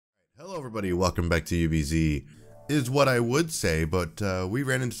Hello everybody, welcome back to UBZ, is what I would say, but we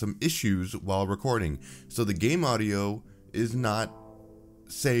ran into some issues while recording. So the game audio is not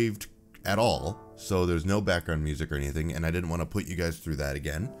saved at all, so there's no background music or anything, and I didn't want to put you guys through that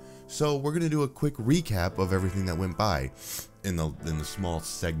again. So we're going to do a quick recap of everything that went by in the small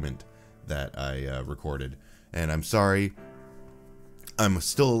segment that I recorded. And I'm sorry, I'm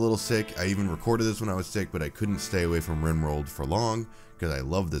still a little sick. I even recorded this when I was sick, but I couldn't stay away from Rimworld for long because I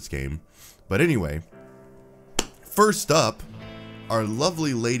love this game. But anyway, first up, our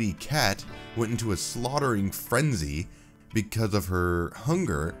lovely lady cat went into a slaughtering frenzy because of her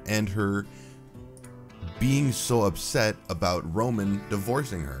hunger and her being so upset about Roman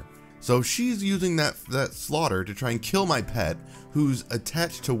divorcing her. So she's using that slaughter to try and kill my pet who's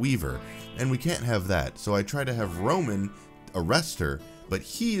attached to Weaver, and we can't have that. So I try to have Roman arrest her, but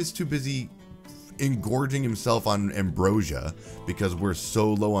he is too busy engorging himself on ambrosia because we're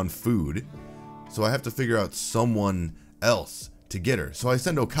so low on food. So I have to figure out someone else to get her. So I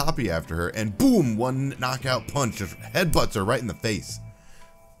send Okapi after her, and boom, one knockout punch just headbutts her right in the face.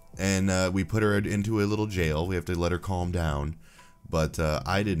 And we put her into a little jail. We have to let her calm down. But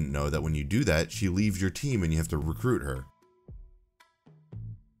I didn't know that when you do that, she leaves your team and you have to recruit her.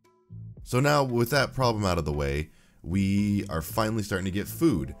 So now with that problem out of the way, we are finally starting to get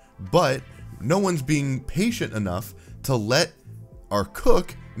food. But no one's being patient enough to let our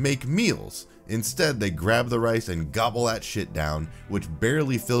cook make meals. Instead, they grab the rice and gobble that shit down, which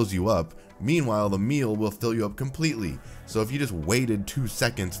barely fills you up. Meanwhile, the meal will fill you up completely. So if you just waited 2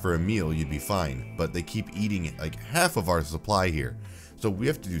 seconds for a meal, you'd be fine. But they keep eating like half of our supply here. So we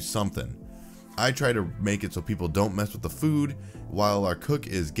have to do something. I try to make it so people don't mess with the food while our cook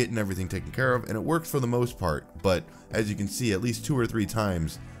is getting everything taken care of, and it works for the most part. But as you can see, at least 2 or 3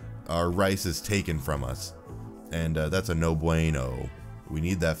 times, our rice is taken from us. And that's a no bueno. We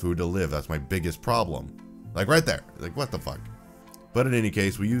need that food to live. That's my biggest problem. Like right there. Like what the fuck? But in any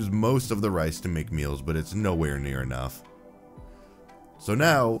case, we use most of the rice to make meals, but it's nowhere near enough. So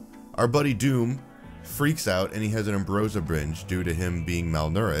now, our buddy Doom freaks out and he has an ambrosia binge due to him being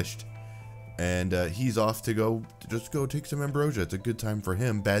malnourished. And he's off to just go take some ambrosia. It's a good time for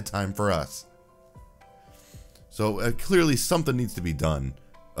him, bad time for us. So clearly something needs to be done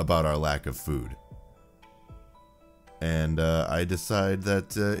about our lack of food. And I decide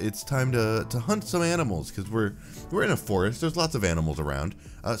that it's time to hunt some animals, because we're in a forest. There's lots of animals around.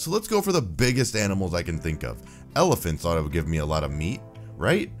 So let's go for the biggest animals I can think of. Elephants ought to give me a lot of meat,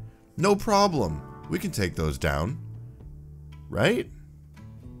 right? No problem. We can take those down, right?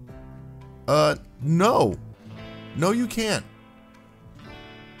 No. No, you can't.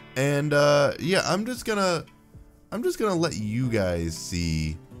 And yeah, I'm just gonna let you guys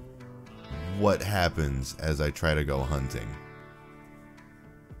see what happens as I try to go hunting.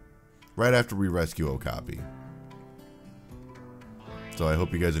 Right after we rescue Okapi. So I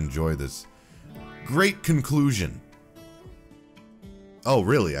hope you guys enjoy this great conclusion. Oh,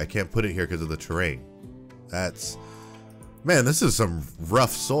 really? I can't put it here because of the terrain. Man, this is some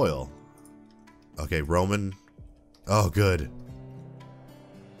rough soil. Okay, Roman. Oh, good.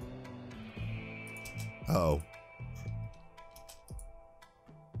 Uh-oh.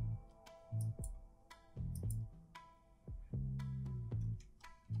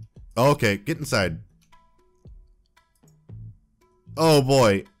 Okay, get inside. Oh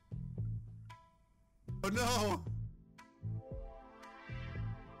boy. Oh no.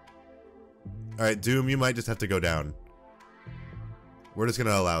 Alright, Doom, you might just have to go down. We're just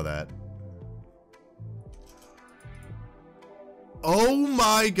gonna allow that. Oh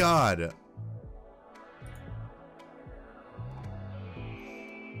my god.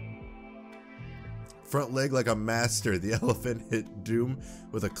 Front leg like a master, the elephant hit Doom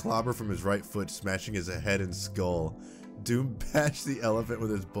with a clobber from his right foot, smashing his head and skull. Doom bashed the elephant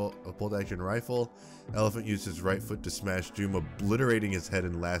with his bolt-action rifle. Elephant used his right foot to smash Doom, obliterating his head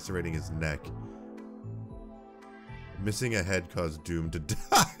and lacerating his neck. Missing a head caused Doom to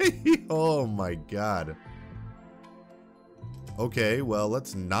die. Oh my god. Okay, well,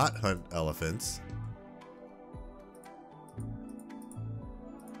 let's not hunt elephants.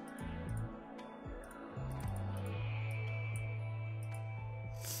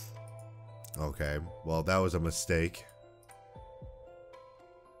 Okay, well, that was a mistake.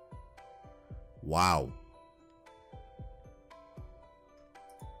 Wow.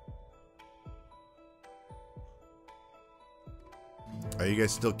 Are you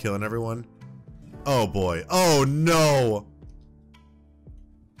guys still killing everyone? Oh boy. Oh no!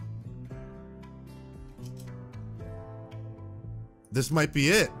 This might be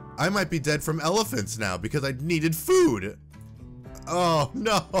it. I might be dead from elephants now because I needed food. Oh,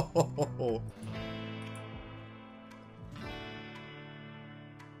 no!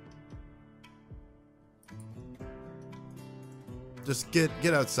 Just get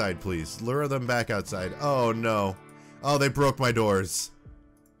outside, please. Lure them back outside. Oh, no. Oh, they broke my doors.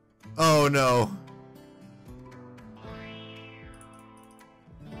 Oh, no.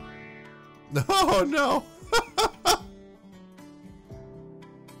 Oh, no.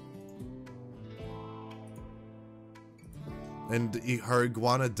 And her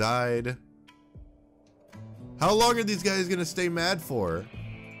iguana died. How long are these guys gonna stay mad for?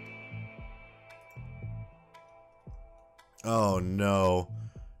 Oh no.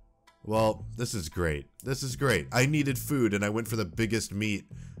 Well, this is great. This is great. I needed food and I went for the biggest meat.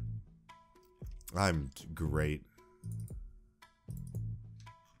 I'm great.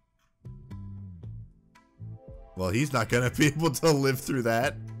 Well, he's not gonna be able to live through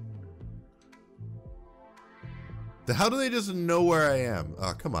that. How do they just know where I am?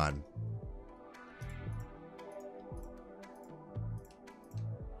 Oh, come on.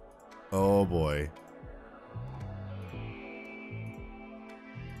 Oh boy.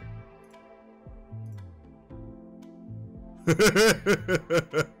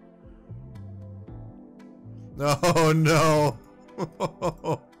 Oh no.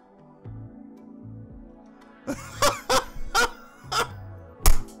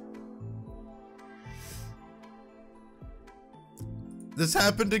 This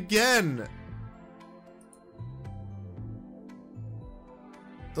happened again.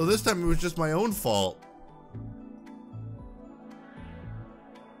 Though this time it was just my own fault.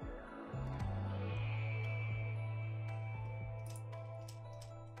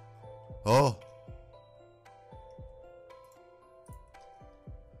 Oh.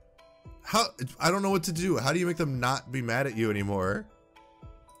 How? I don't know what to do. How do you make them not be mad at you anymore?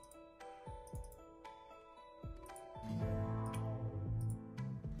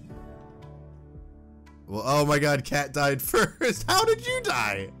 Well, oh my god, Cat died first. How did you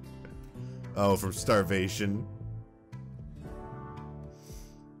die? Oh, from starvation.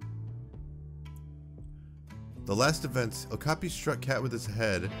 The last events, Okapi struck Cat with his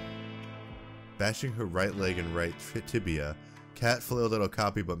head, bashing her right leg and right tibia. Cat flailed at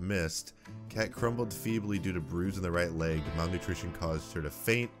Okapi but missed. Cat crumbled feebly due to bruise in the right leg. Malnutrition caused her to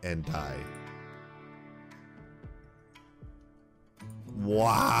faint and die.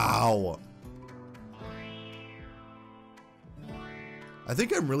 Wow. I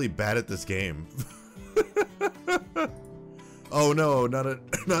think I'm really bad at this game. Oh no, not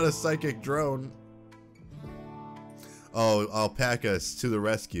a psychic drone. Oh, alpacas to the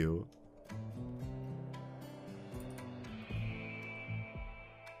rescue.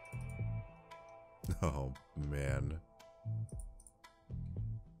 Oh man.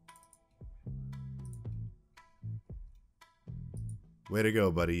 Way to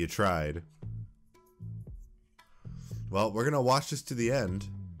go, buddy, you tried. Well, we're gonna watch this to the end.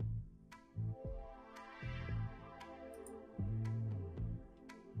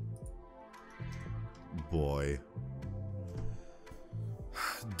 Boy.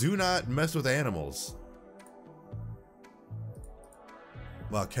 Do not mess with animals.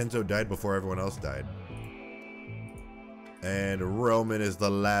 Wow, Kenzo died before everyone else died. And Roman is the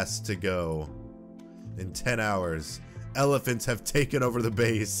last to go. In 10 hours, elephants have taken over the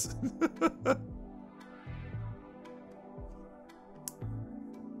base.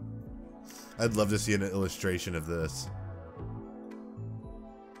 I'd love to see an illustration of this.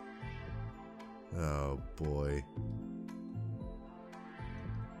 Oh boy.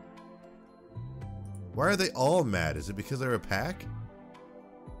 Why are they all mad? Is it because they're a pack?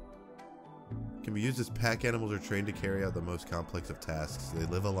 Can be used as pack animals are trained to carry out the most complex of tasks. They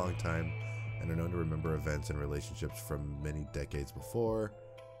live a long time and are known to remember events and relationships from many decades before.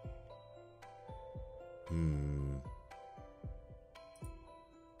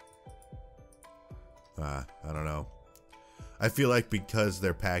 I don't know. I feel like because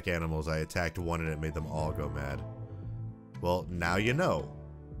they're pack animals, I attacked one and it made them all go mad. Well, now you know.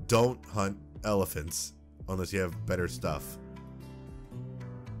 Don't hunt elephants unless you have better stuff.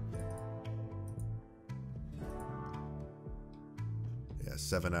 Yeah,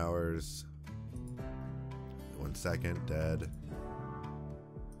 7 hours. 1 second, dead.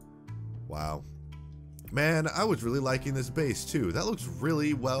 Wow. Man, I was really liking this base too. That looks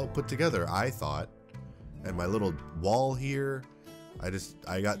really well put together, I thought. And my little wall here,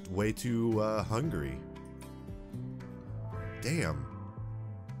 I got way too hungry. Damn.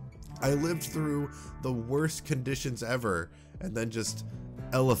 I lived through the worst conditions ever, and then just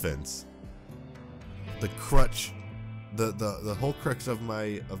elephants. The crutch, the whole crux of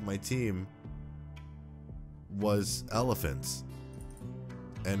my team was elephants.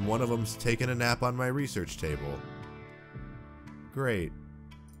 And one of them's taking a nap on my research table. Great.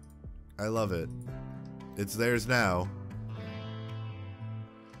 I love it. It's theirs now.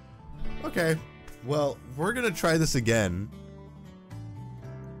 Okay. Well, we're gonna try this again.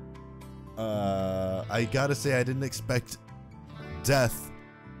 I gotta say, I didn't expect death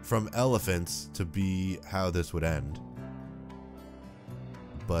from elephants to be how this would end.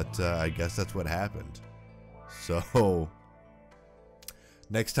 But I guess that's what happened. So,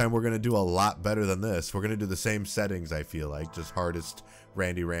 next time we're gonna do a lot better than this. We're gonna do the same settings, I feel like. Just hardest,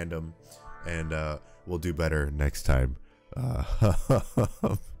 Randy random. And we'll do better next time.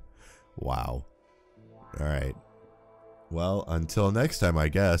 Wow. Alright. Well, until next time, I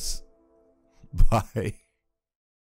guess. Bye.